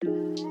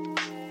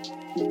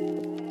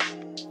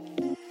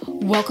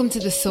Welcome to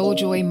the Soul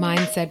Joy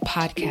Mindset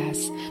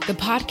Podcast, the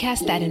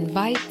podcast that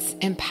invites,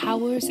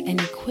 empowers, and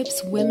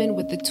equips women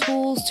with the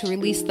tools to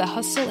release the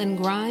hustle and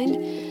grind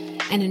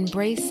and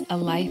embrace a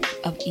life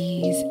of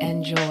ease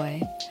and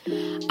joy.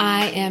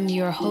 I am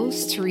your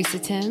host, Teresa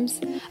Timms,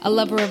 a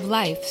lover of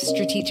life,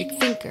 strategic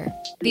thinker,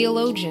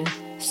 theologian,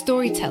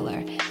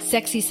 storyteller,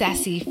 sexy,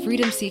 sassy,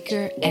 freedom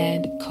seeker,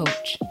 and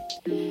coach.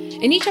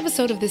 In each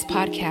episode of this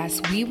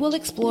podcast, we will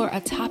explore a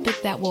topic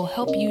that will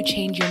help you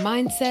change your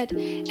mindset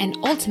and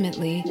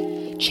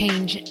ultimately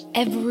change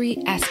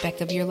every aspect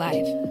of your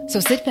life.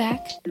 So sit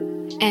back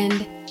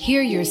and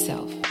hear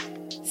yourself,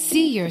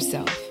 see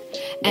yourself,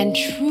 and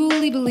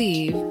truly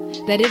believe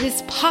that it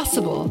is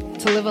possible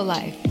to live a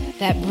life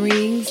that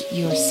brings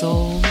your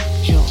soul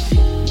joy.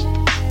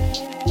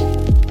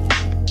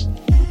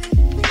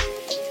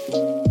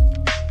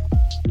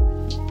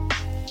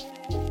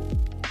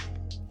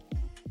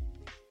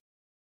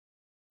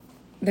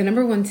 The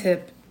number one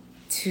tip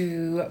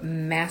to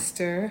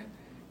master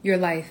your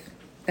life,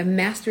 the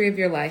mastery of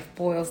your life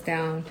boils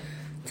down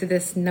to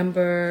this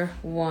number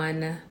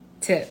one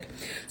tip.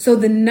 So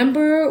the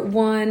number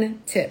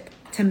one tip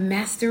to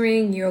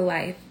mastering your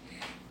life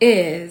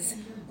is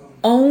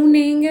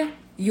owning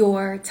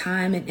your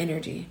time and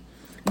energy.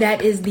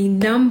 That is the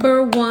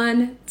number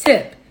one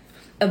tip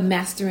of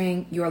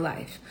mastering your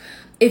life.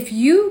 If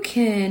you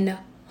can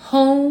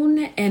hone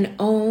and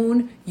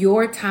own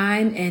your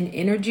time and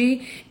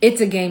energy, it's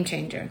a game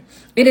changer.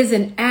 It is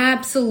an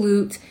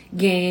absolute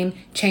game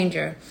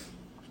changer.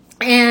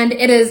 And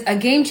it is a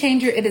game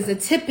changer. It is a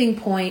tipping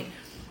point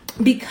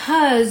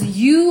because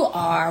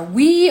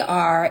we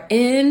are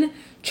in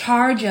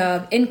charge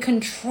of, in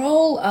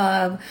control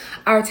of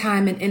our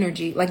time and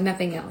energy like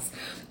nothing else.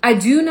 I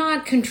do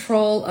not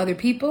control other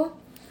people.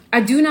 I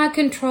do not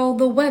control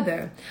the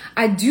weather.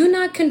 I do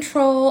not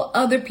control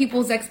other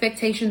people's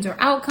expectations or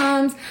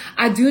outcomes.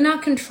 I do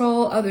not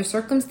control other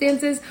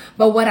circumstances.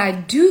 But what I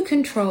do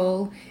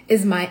control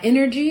is my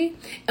energy.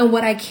 And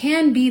what I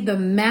can be the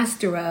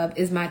master of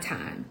is my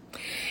time.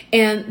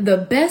 And the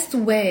best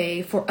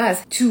way for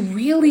us to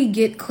really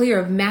get clear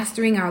of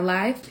mastering our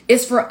life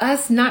is for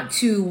us not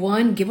to,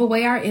 one, give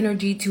away our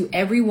energy to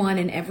everyone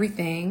and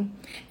everything,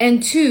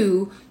 and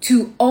two,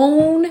 to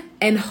own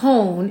and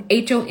hone,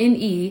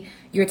 H-O-N-E,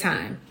 your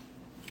time.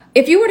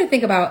 If you were to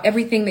think about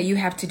everything that you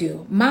have to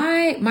do,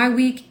 my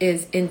week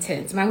is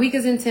intense. My week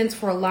is intense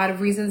for a lot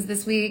of reasons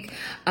this week.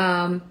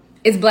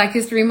 It's Black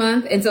History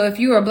Month. And so if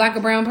you are a Black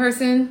or brown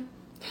person,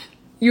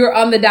 you're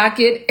on the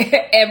docket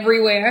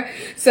everywhere.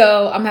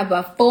 So I'm have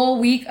a full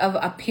week of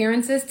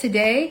appearances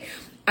today.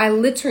 I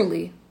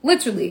literally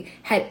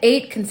had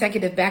 8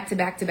 consecutive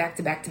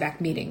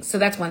back-to-back meetings. So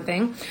that's one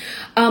thing.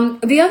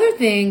 The other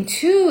thing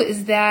too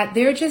is that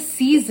there are just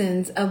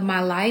seasons of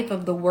my life,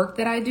 of the work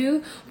that I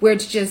do, where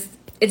it's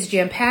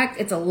jam-packed.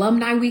 It's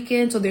alumni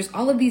weekend. So there's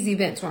all of these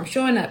events where I'm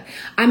showing up.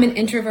 I'm an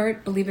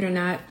introvert, believe it or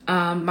not.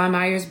 My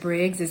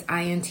Myers-Briggs is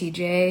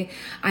INTJ.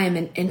 I am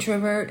an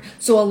introvert.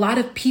 So a lot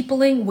of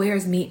peopling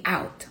wears me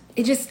out.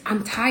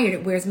 I'm tired.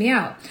 It wears me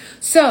out.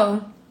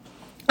 So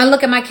I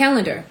look at my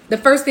calendar. The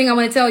first thing I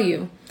want to tell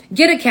you,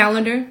 get a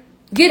calendar,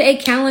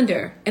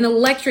 an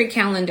electric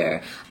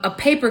calendar, a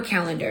paper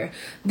calendar.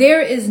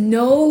 There is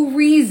no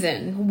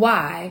reason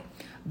why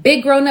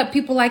big grown-up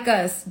people like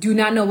us do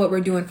not know what we're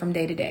doing from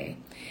day to day.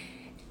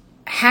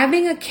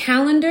 Having a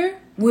calendar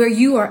where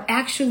you are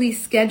actually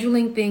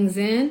scheduling things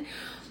in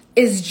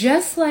is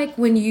just like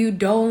when you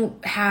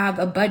don't have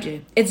a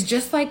budget. It's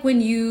just like when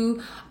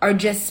you are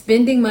just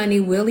spending money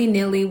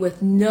willy-nilly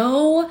with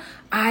no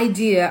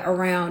idea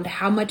around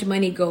how much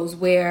money goes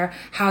where,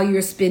 how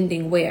you're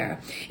spending where.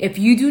 If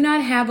you do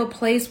not have a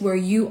place where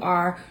you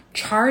are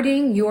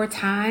charting your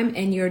time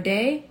and your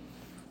day,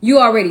 you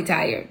already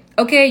tired.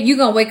 Okay, you're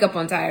going to wake up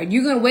on tired.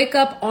 You're going to wake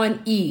up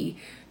on E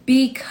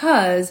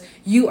because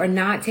you are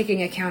not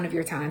taking account of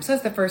your time. So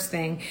that's the first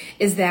thing,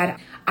 is that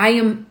I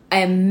am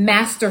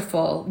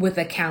masterful with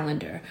a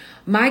calendar.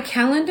 My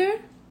calendar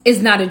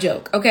is not a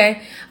joke,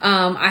 okay?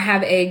 I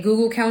have a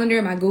Google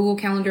Calendar. My Google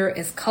Calendar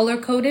is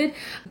color-coded.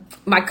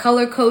 My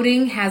color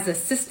coding has a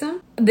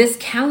system. This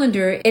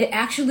calendar, it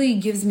actually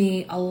gives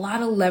me a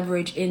lot of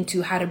leverage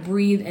into how to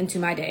breathe into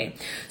my day.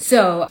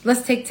 So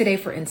let's take today,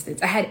 for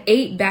instance. I had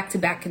 8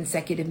 back-to-back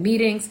consecutive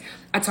meetings.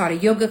 I taught a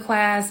yoga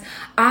class.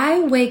 I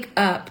wake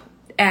up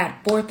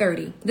at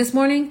 4:30. This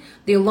morning,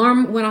 the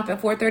alarm went off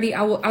at 4:30.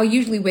 I'll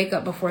usually wake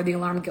up before the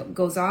alarm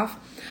goes off.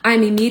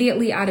 I'm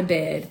immediately out of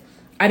bed.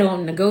 I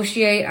don't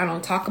negotiate. I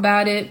don't talk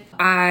about it.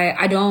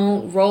 I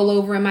don't roll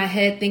over in my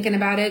head thinking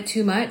about it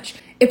too much.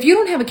 If you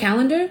don't have a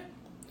calendar,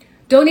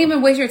 don't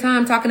even waste your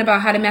time talking about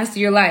how to master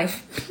your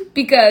life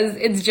because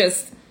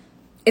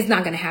it's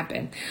not going to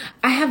happen.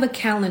 I have a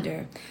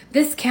calendar.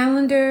 This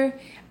calendar,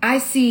 I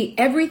see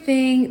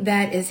everything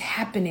that is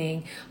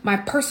happening, my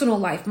personal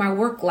life, my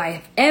work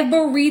life,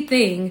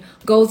 everything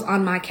goes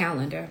on my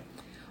calendar.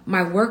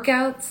 My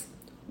workouts,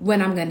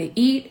 when I'm going to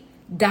eat,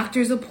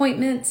 doctor's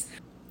appointments,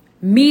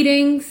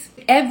 meetings,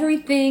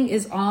 everything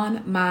is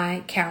on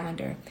my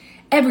calendar.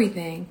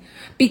 Everything.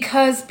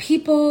 Because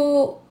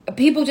people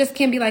People just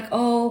can't be like,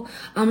 oh,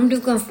 I'm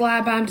just going to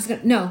slide by.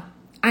 No,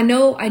 I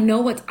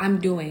know what I'm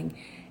doing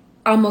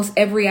almost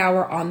every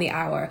hour on the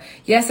hour.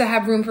 Yes, I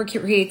have room for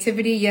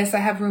creativity. Yes, I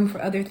have room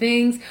for other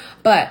things,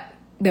 but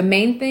the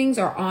main things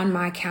are on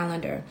my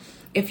calendar.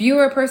 If you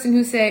are a person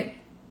who say,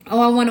 oh,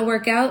 I want to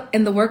work out,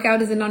 and the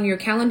workout isn't on your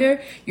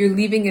calendar, you're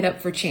leaving it up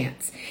for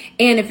chance.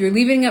 And if you're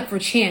leaving it up for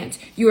chance,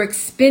 you're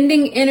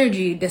expending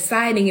energy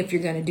deciding if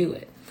you're going to do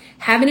it.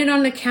 Having it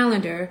on the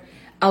calendar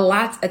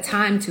allots a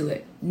time to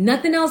it.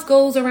 Nothing else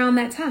goes around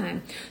that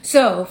time.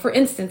 So, for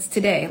instance,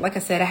 today, like I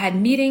said, I had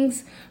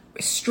meetings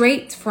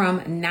straight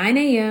from 9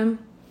 a.m.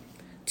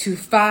 to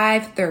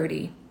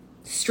 5:30.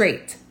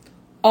 Straight.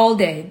 All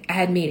day, I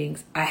had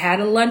meetings. I had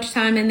a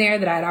lunchtime in there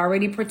that I'd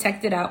already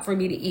protected out for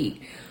me to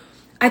eat.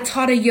 I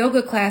taught a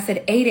yoga class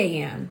at 8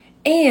 a.m.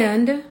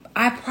 and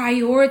I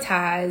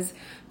prioritize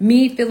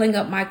me filling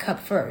up my cup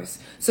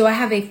first. So I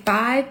have a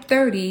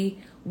 5:30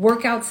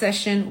 workout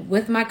session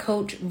with my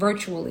coach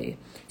virtually.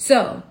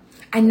 So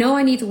I know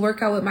I need to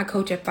work out with my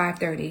coach at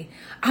 5:30.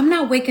 I'm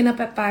not waking up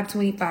at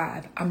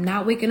 5:25. I'm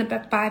not waking up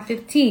at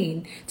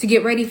 5:15 to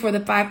get ready for the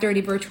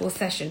 5:30 virtual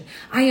session.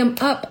 I am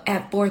up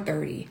at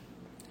 4:30.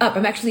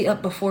 I'm actually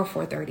up before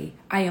 4:30.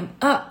 I am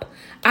up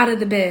out of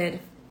the bed.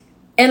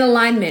 In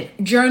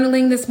alignment,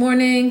 journaling this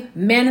morning,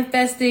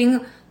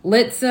 manifesting,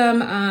 lit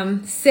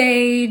some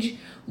sage,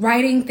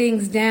 writing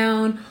things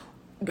down,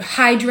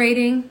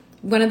 hydrating.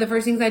 One of the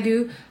first things I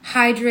do,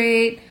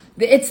 hydrate.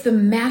 It's the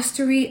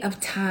mastery of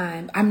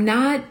time. I'm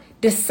not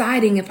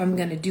deciding if I'm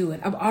going to do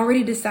it. I've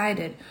already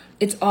decided.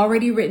 It's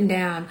already written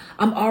down.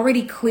 I'm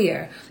already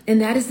clear.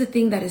 And that is the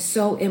thing that is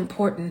so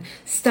important.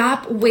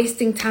 Stop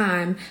wasting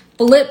time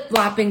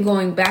flip-flopping,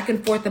 going back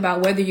and forth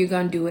about whether you're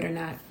going to do it or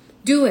not.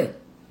 Do it.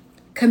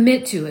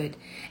 Commit to it.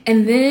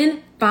 And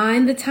then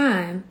find the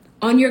time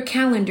on your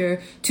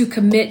calendar to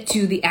commit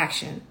to the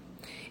action.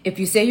 If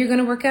you say you're going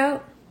to work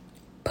out,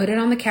 put it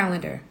on the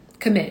calendar.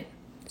 Commit.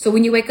 So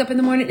when you wake up in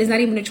the morning, it's not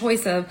even a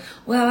choice of,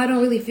 well, I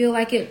don't really feel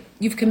like it.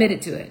 You've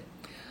committed to it.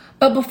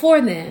 But before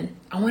then,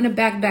 I want to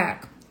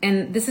back.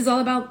 And this is all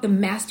about the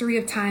mastery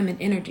of time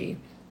and energy.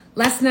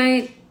 Last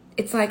night,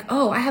 it's like,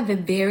 oh, I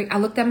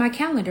looked at my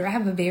calendar. I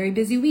have a very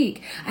busy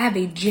week. I have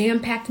a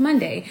jam-packed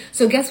Monday.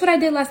 So guess what I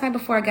did last night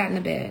before I got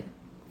into bed?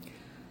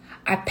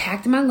 I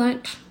packed my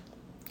lunch.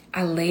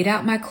 I laid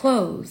out my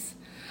clothes.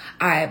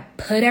 I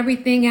put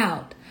everything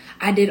out.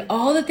 I did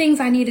all the things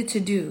I needed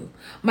to do.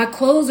 My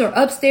clothes are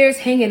upstairs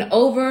hanging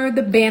over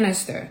the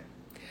banister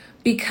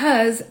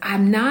because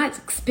I'm not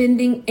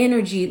expending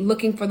energy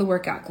looking for the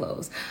workout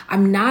clothes.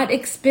 I'm not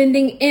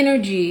expending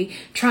energy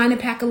trying to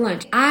pack a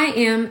lunch. I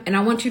am, and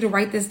I want you to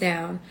write this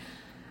down,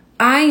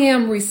 I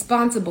am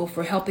responsible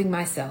for helping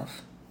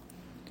myself.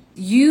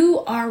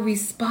 You are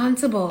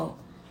responsible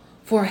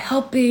for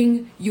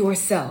helping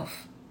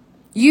yourself.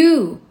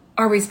 You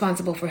are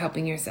responsible for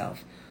helping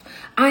yourself.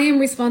 I am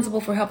responsible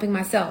for helping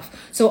myself.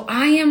 So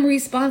I am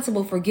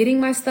responsible for getting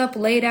my stuff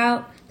laid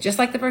out, just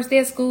like the first day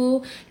of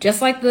school,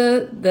 just like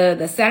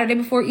the Saturday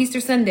before Easter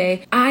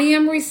Sunday. I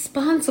am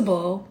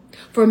responsible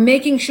for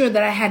making sure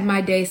that I had my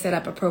day set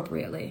up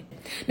appropriately.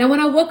 Now, when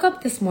I woke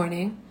up this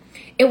morning,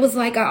 it was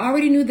like I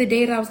already knew the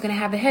day that I was going to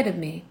have ahead of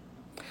me.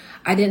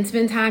 I didn't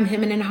spend time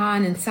hemming and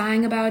hawing and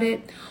sighing about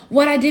it.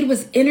 What I did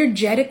was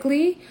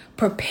energetically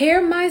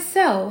prepare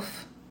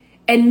myself.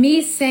 And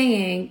me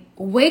saying,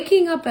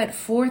 waking up at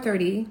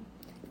 4:30,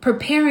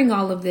 preparing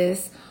all of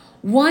this,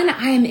 one,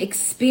 I am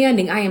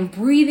expanding. I am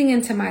breathing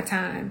into my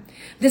time.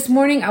 This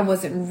morning, I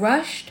wasn't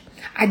rushed.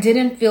 I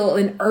didn't feel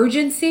an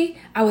urgency.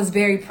 I was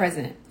very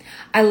present.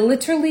 I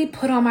literally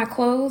put on my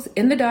clothes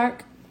in the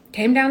dark,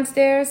 came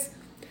downstairs,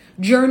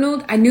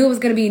 journaled. I knew it was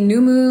going to be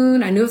new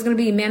moon. I knew it was going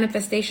to be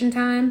manifestation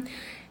time.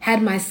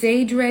 Had my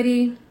sage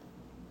ready,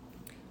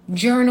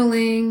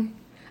 journaling,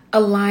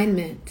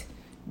 alignment.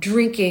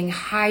 Drinking,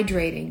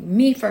 hydrating,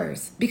 me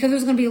first, because it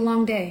was going to be a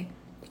long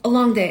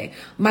day.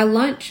 My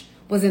lunch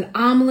was an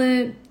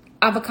omelet,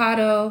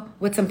 avocado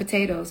with some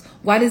potatoes.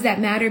 Why does that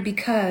matter?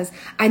 Because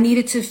I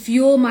needed to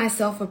fuel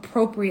myself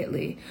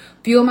appropriately.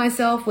 Fuel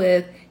myself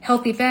with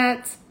healthy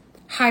fats,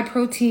 high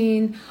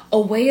protein, a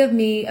way of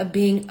me of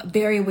being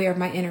very aware of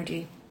my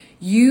energy.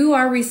 You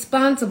are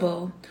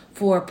responsible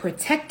for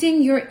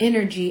protecting your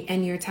energy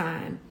and your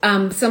time.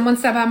 Someone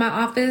stopped by my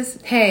office.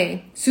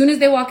 Hey, soon as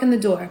they walk in the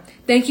door,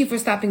 thank you for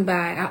stopping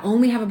by. I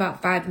only have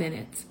about 5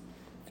 minutes.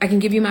 I can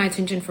give you my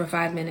attention for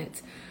 5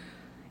 minutes.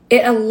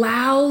 It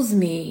allows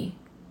me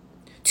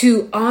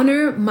to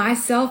honor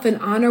myself and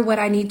honor what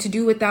I need to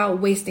do without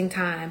wasting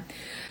time.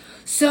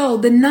 So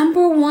the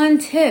number one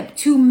tip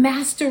to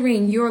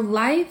mastering your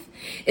life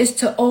is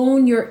to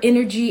own your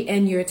energy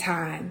and your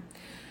time.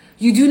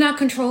 You do not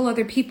control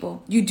other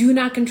people. You do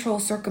not control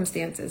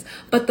circumstances.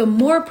 But the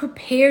more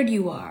prepared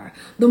you are,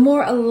 the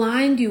more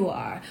aligned you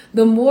are,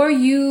 the more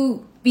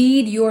you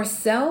feed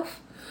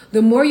yourself,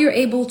 the more you're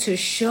able to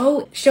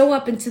show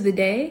up into the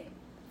day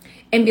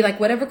and be like,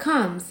 whatever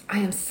comes, I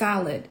am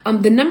solid.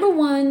 The number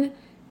one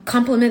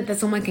compliment that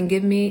someone can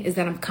give me is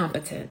that I'm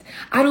competent.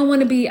 I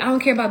don't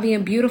care about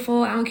being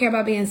beautiful. I don't care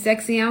about being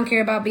sexy. I don't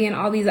care about being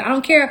all these. I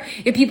don't care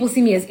if people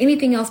see me as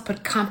anything else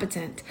but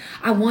competent.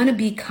 I want to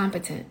be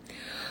competent.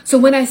 So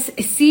when I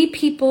see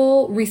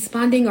people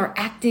responding or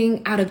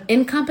acting out of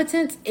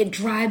incompetence, it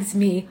drives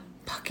me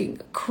fucking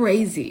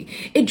crazy.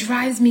 It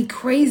drives me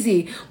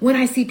crazy when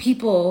I see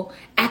people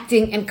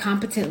acting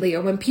incompetently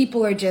or when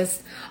people are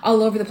just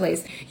all over the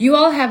place. You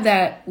all have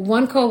that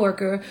one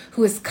coworker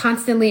who is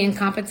constantly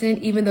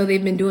incompetent, even though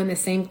they've been doing the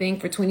same thing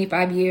for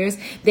 25 years.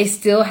 They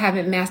still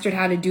haven't mastered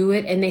how to do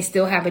it and they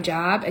still have a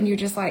job. And you're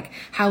just like,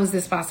 how is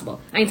this possible?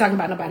 I ain't talking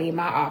about nobody in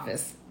my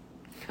office.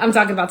 I'm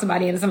talking about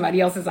somebody in somebody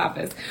else's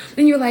office.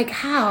 Then you're like,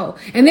 how?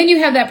 And then you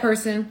have that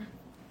person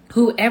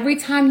who every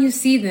time you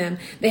see them,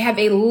 they have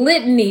a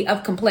litany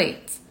of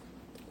complaints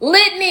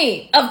before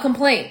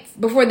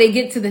they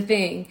get to the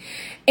thing.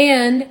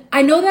 And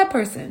I know that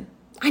person.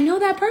 I know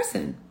that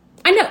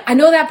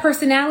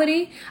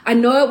personality. I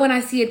know it when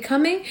I see it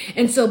coming.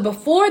 And so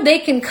before they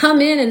can come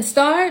in and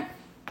start,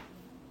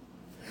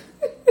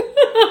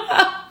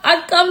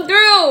 I come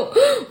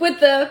through with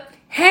the,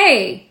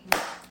 hey,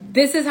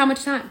 this is how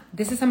much time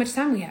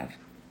we have.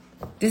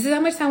 This is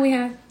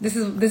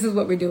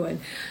what we're doing.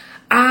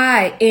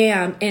 I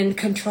am in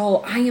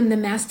control. I am the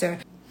master.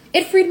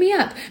 It freed me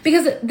up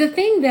because the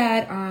thing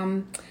that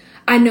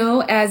I know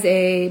as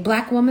a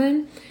Black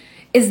woman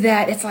is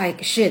that it's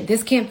like, shit,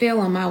 this can't fail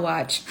on my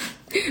watch.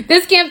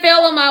 This can't fail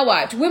on my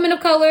watch. Women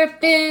of color,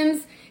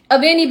 femmes,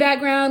 of any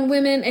background,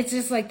 women, it's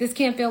just like, this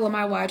can't fail on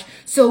my watch.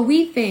 So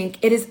we think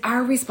it is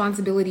our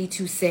responsibility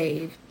to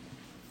save.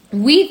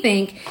 We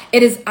think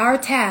it is our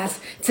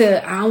task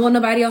I don't want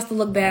nobody else to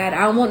look bad.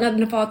 I don't want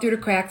nothing to fall through the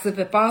cracks. If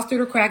it falls through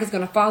the crack, it's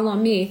going to fall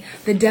on me.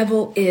 The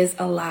devil is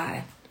a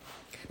lie.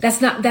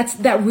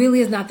 That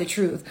really is not the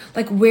truth.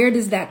 Like, where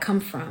does that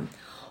come from?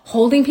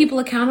 Holding people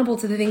accountable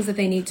to the things that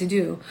they need to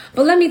do.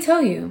 But let me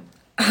tell you,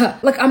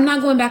 like, I'm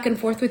not going back and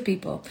forth with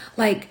people.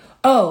 Like,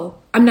 oh,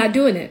 I'm not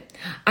doing it.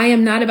 I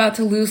am not about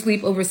to lose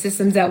sleep over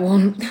systems that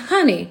won't,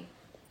 honey.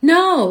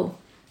 No.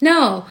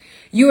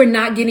 You are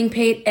not getting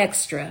paid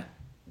extra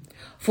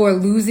for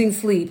losing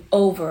sleep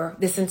over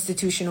this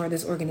institution or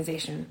this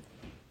organization.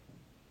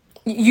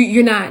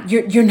 You're not.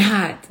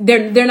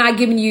 They're not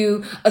giving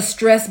you a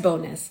stress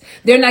bonus.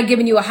 They're not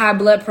giving you a high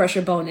blood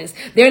pressure bonus.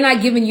 They're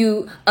not giving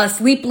you a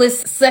sleepless,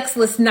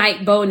 sexless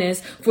night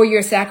bonus for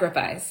your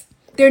sacrifice.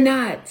 They're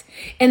not.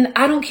 And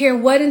I don't care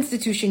what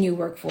institution you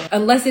work for,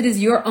 unless it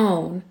is your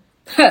own.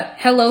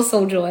 Hello,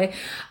 Souljoy.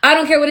 I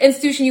don't care what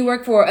institution you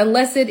work for,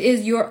 unless it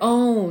is your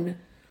own.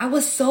 I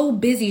was so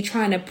busy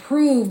trying to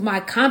prove my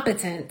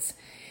competence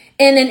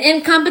in an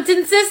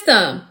incompetent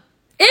system.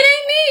 It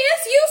ain't me,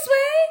 it's you,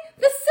 Sway.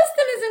 The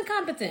system is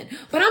incompetent.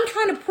 But I'm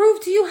trying to prove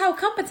to you how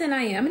competent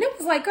I am. And it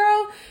was like,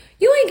 girl,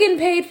 you ain't getting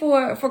paid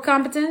for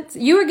competence.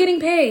 You are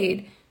getting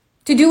paid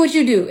to do what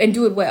you do and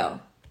do it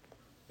well.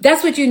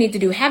 That's what you need to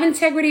do. Have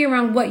integrity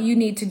around what you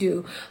need to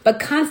do. But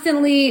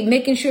constantly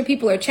making sure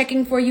people are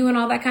checking for you and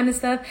all that kind of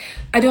stuff,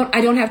 I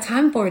don't have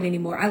time for it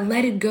anymore. I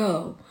let it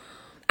go.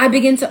 I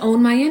begin to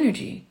own my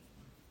energy.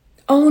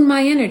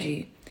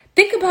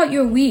 Think about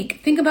your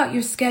week. Think about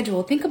your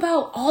schedule. Think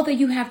about all that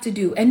you have to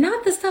do. And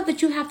not the stuff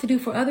that you have to do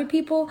for other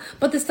people,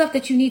 but the stuff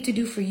that you need to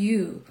do for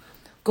you.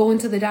 Going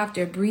to the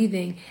doctor,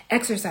 breathing,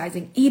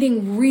 exercising,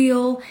 eating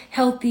real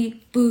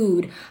healthy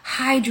food,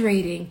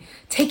 hydrating,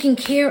 taking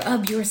care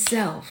of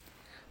yourself.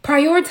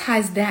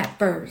 Prioritize that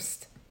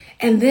first.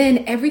 And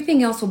then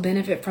everything else will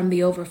benefit from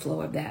the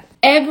overflow of that.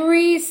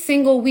 Every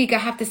single week I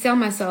have to tell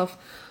myself,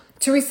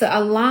 Teresa,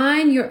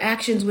 align your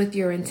actions with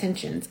your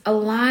intentions.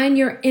 Align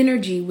your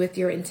energy with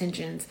your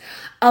intentions.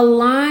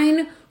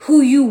 Align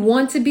who you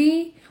want to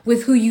be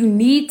with who you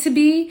need to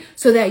be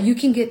so that you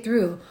can get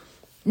through.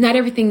 Not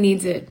everything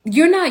needs it.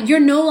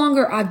 You're no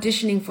longer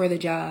auditioning for the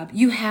job.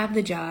 You have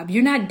the job.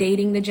 You're not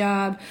dating the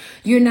job.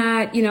 You're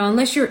not,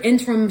 unless you're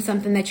interim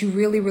something that you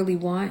really, really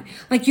want,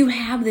 like you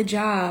have the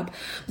job.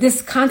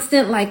 This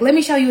constant, like, let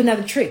me show you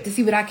another trick to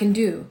see what I can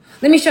do.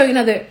 Let me show you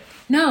another.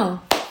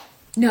 No.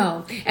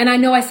 And I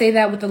know I say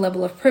that with a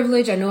level of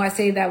privilege. I know I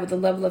say that with a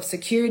level of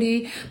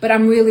security, but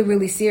I'm really,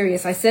 really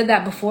serious. I said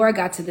that before I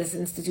got to this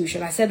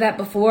institution. I said that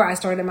before I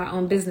started my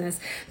own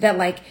business, that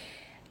like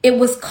it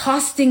was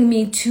costing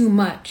me too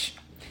much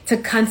to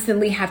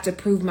constantly have to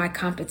prove my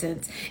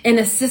competence in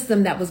a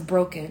system that was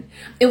broken.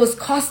 It was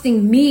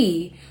costing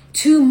me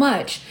too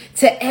much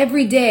to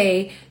every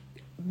day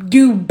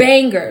do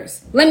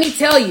bangers. Let me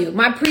tell you,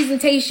 my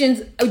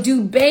presentations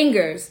do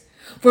bangers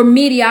for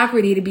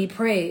mediocrity to be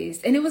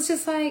praised. And it was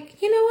just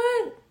like, you know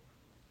what?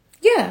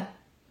 Yeah,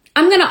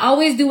 I'm going to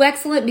always do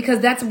excellent because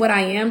that's what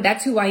I am.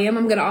 That's who I am.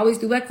 I'm going to always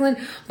do excellent,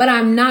 but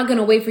I'm not going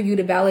to wait for you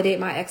to validate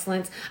my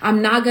excellence.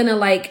 I'm not going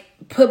to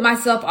put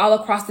myself all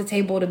across the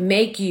table to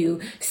make you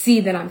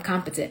see that I'm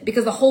competent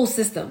because the whole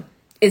system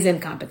is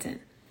incompetent.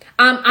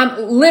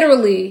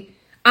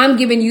 I'm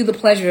giving you the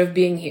pleasure of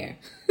being here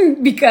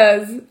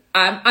because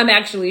I'm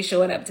actually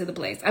showing up to the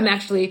place. I'm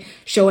actually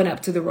showing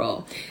up to the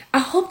role. I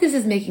hope this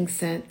is making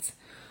sense.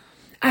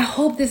 I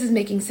hope this is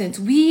making sense.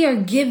 We are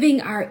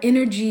giving our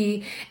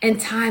energy and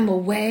time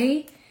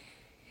away.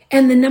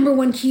 And the number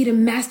one key to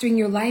mastering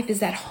your life is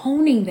that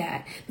honing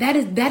that. That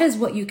is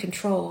what you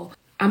control.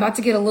 I'm about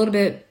to get a little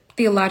bit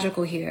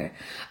theological here.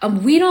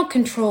 We don't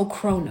control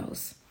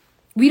chronos.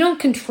 We don't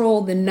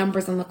control the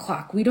numbers on the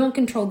clock. We don't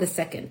control the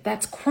second.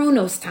 That's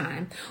chronos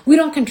time. We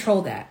don't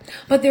control that.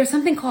 But there's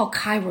something called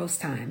kairos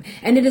time.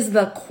 And it is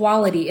the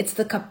quality. It's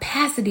the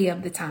capacity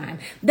of the time.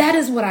 That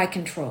is what I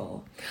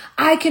control.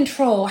 I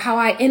control how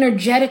I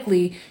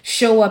energetically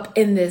show up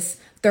in this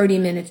 30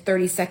 minutes,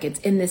 30 seconds,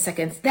 in this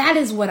seconds. That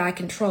is what I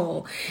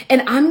control.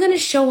 And I'm going to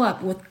show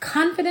up with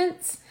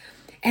confidence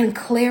and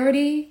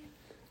clarity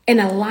and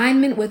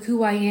alignment with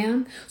who I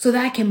am so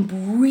that I can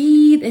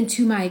breathe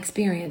into my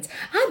experience.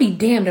 I'd be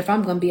damned if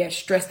I'm going to be as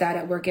stressed out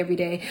at work every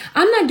day.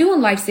 I'm not doing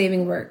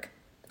life-saving work.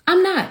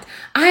 I'm not.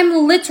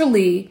 I'm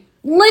literally,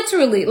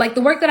 like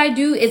the work that I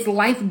do is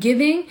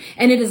life-giving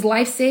and it is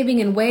life-saving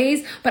in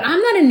ways, but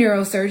I'm not a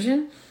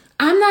neurosurgeon.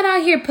 I'm not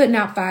out here putting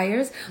out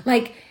fires.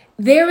 Like,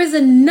 there is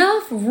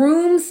enough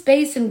room,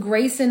 space, and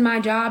grace in my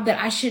job that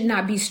I should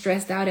not be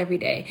stressed out every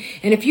day.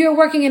 And if you're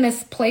working in a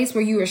place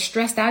where you are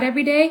stressed out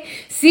every day,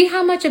 see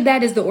how much of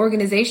that is the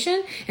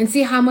organization and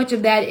see how much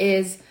of that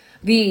is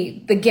the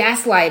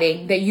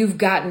gaslighting that you've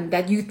gotten,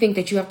 that you think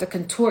that you have to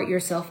contort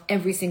yourself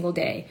every single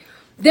day.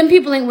 Them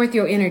people ain't worth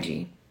your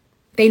energy.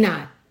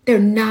 They're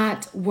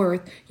not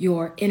worth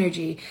your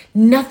energy.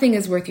 Nothing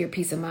is worth your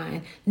peace of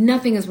mind.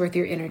 Nothing is worth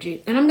your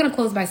energy. And I'm going to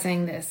close by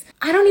saying this.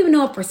 I don't even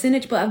know a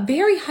percentage, but a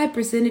very high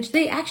percentage,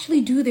 they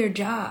actually do their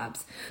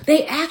jobs.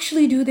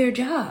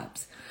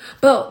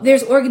 But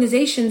there's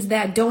organizations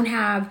that don't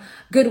have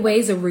good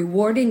ways of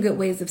rewarding, good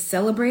ways of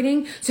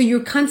celebrating. So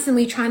you're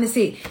constantly trying to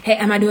say, hey,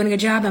 am I doing a good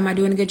job? Am I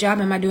doing a good job?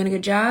 Am I doing a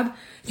good job?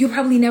 You'll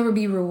probably never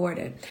be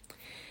rewarded.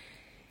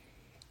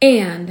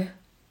 And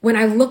when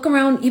I look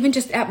around, even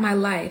just at my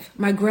life,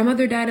 my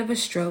grandmother died of a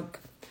stroke,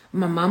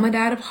 my mama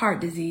died of heart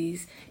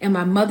disease, and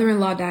my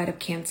mother-in-law died of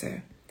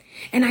cancer.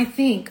 And I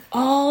think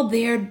all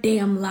their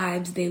damn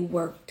lives they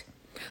worked.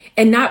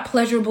 And not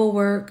pleasurable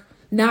work,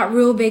 not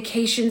real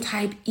vacation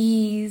type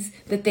ease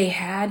that they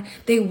had.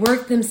 They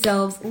worked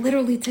themselves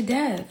literally to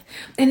death.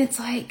 And it's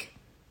like,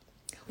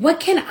 what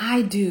can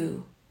I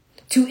do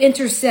to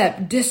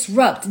intercept,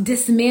 disrupt,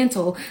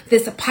 dismantle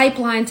this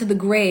pipeline to the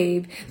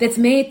grave that's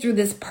made through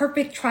this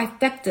perfect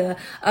trifecta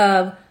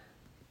of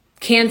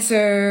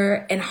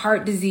cancer and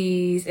heart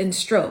disease and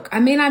stroke? I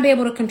may not be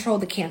able to control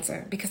the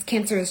cancer because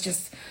cancer is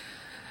just,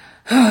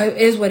 it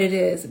is what it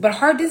is. But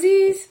heart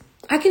disease,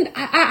 I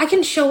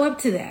can show up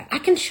to that.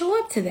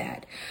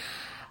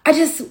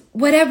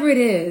 Whatever it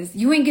is,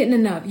 you ain't getting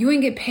enough. You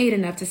ain't get paid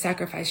enough to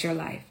sacrifice your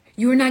life.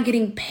 You are not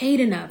getting paid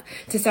enough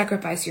to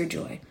sacrifice your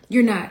joy.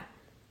 You're not.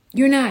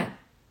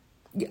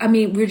 I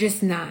mean, we're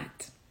just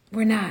not.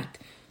 We're not.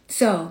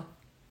 So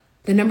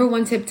the number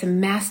one tip to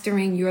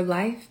mastering your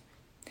life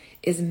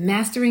is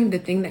mastering the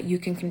thing that you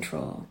can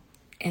control.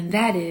 And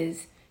that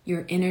is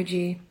your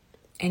energy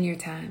and your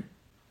time.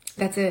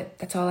 That's it.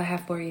 That's all I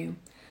have for you.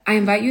 I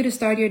invite you to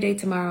start your day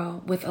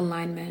tomorrow with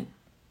alignment.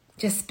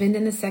 Just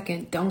spending a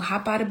second. Don't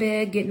hop out of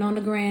bed, getting on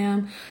the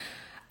gram.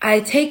 I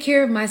take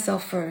care of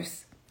myself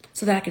first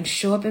so that I can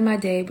show up in my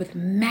day with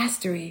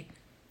mastery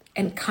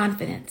and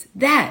confidence.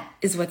 That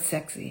is what's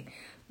sexy.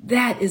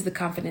 That is the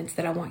confidence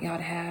that I want y'all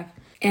to have.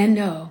 And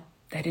know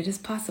that it is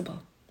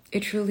possible. It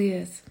truly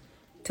is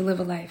to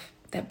live a life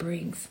that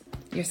brings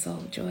your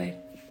soul joy.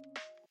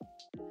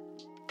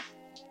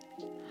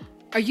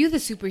 Are you the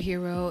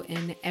superhero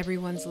in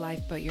everyone's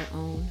life but your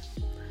own?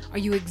 Are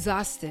you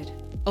exhausted,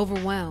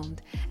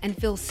 overwhelmed, and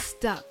feel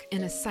stuck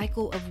in a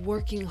cycle of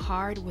working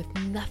hard with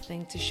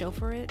nothing to show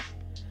for it?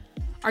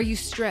 Are you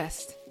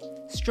stressed,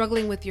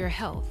 struggling with your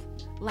health,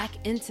 lack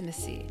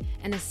intimacy,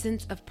 and a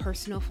sense of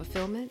personal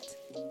fulfillment?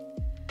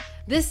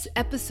 This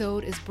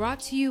episode is brought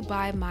to you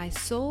by my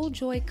Soul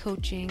Joy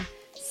Coaching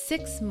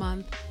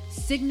 6-month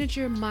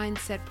signature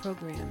mindset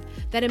program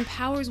that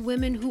empowers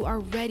women who are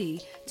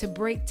ready to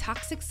break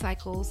toxic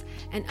cycles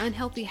and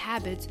unhealthy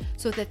habits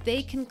so that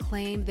they can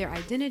claim their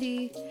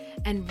identity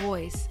and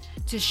voice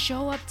to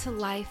show up to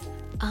life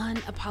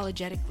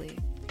unapologetically.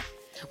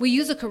 We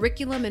use a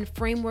curriculum and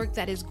framework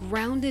that is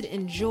grounded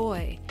in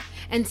joy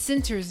and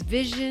centers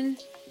vision,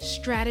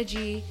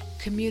 strategy,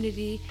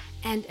 community,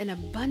 and an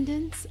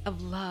abundance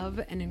of love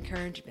and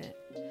encouragement.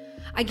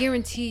 I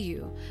guarantee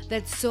you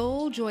that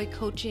Soul Joy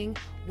Coaching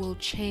will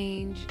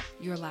change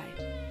your life.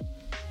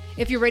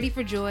 If you're ready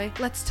for joy,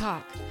 let's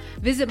talk.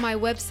 Visit my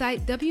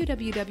website,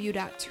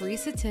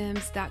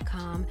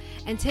 www.teresatims.com,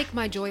 and take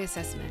my joy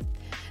assessment.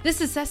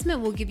 This assessment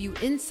will give you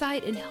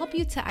insight and help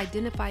you to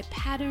identify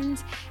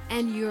patterns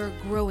and your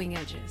growing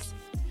edges.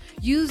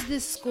 Use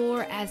this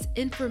score as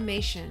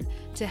information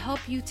to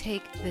help you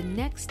take the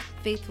next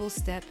faithful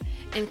step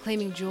in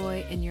claiming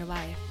joy in your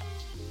life.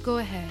 Go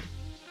ahead,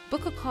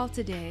 book a call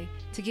today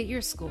to get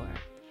your score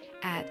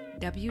at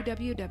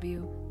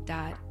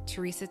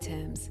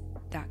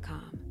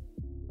www.teresatims.com.